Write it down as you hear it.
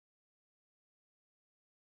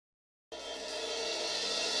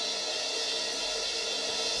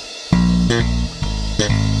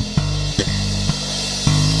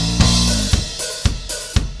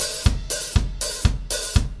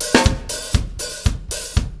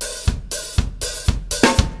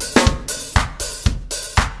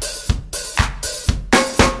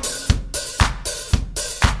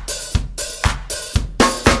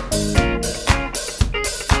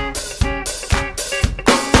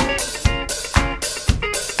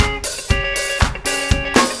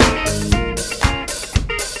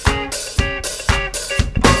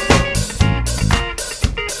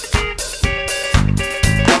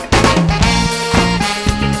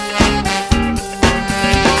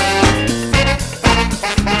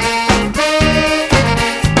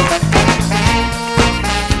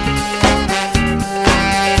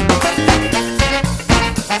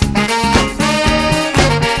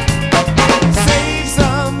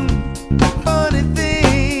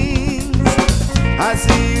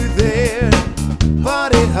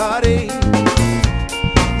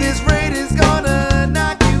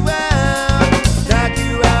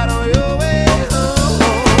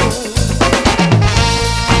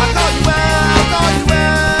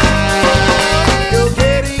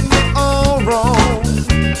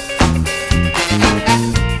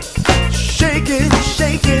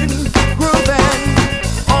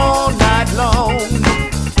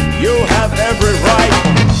every right.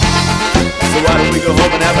 So why don't we go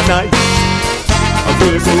home and have a night? I'm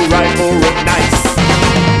feeling so right for a nice.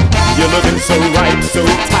 You're looking so right, so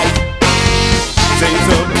tight. Say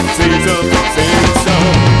something, say something, say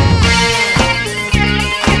something.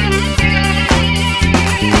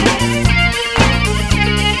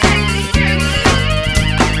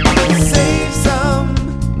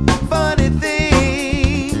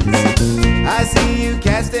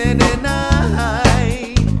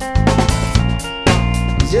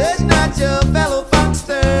 Judge not your fellow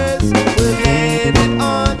funksters, we're landing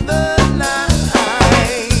on the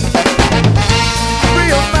line. Free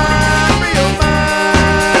your mind,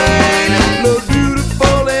 little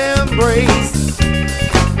beautiful embrace.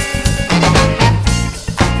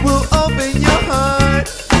 We'll open your heart,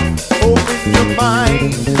 open your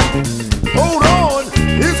mind. Hold on,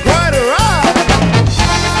 it's quite a ride.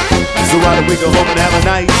 So why don't we go home and have a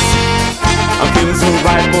night? I'm feeling so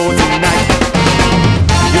right for tonight.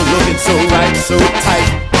 You're looking so right, so tight.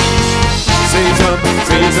 Say something,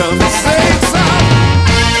 say something, say something.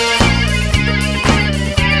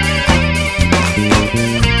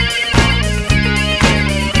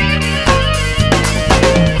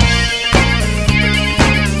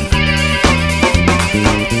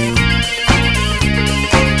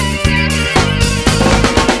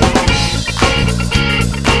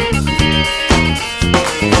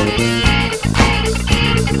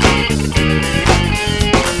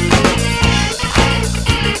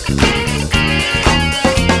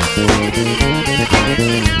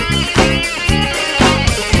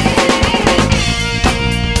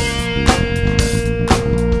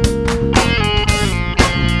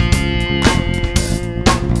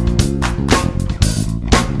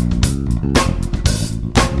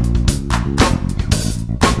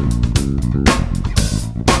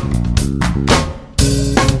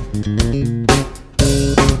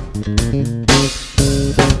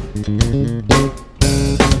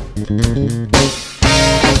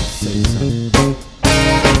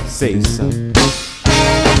 Say something,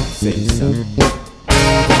 say something.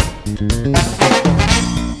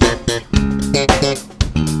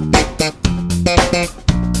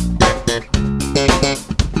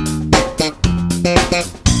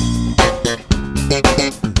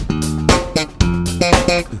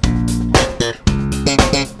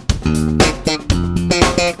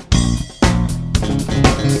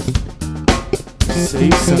 Say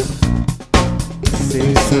something,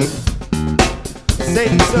 say something.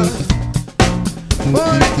 Say something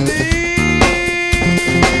funny thing.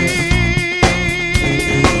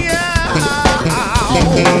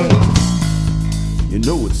 You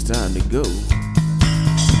know it's time to go.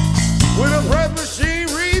 When a breath machine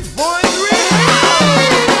reads .3.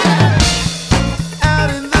 Out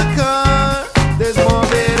in the car, there's more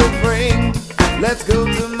beer to bring. Let's go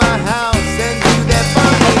to my house and do that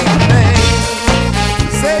funny thing.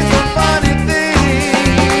 Say some funny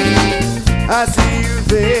thing. I see you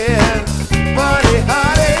there, party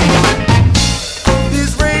hardy.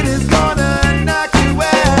 This rain is gonna knock you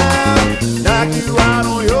out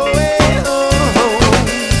on your way home.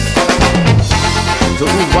 So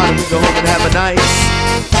why don't we go home and have a nice?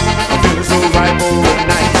 I'm feeling so right for a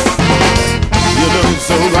nice. You're looking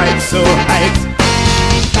so right, so hyped.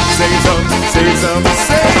 Say something, say something,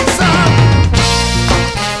 say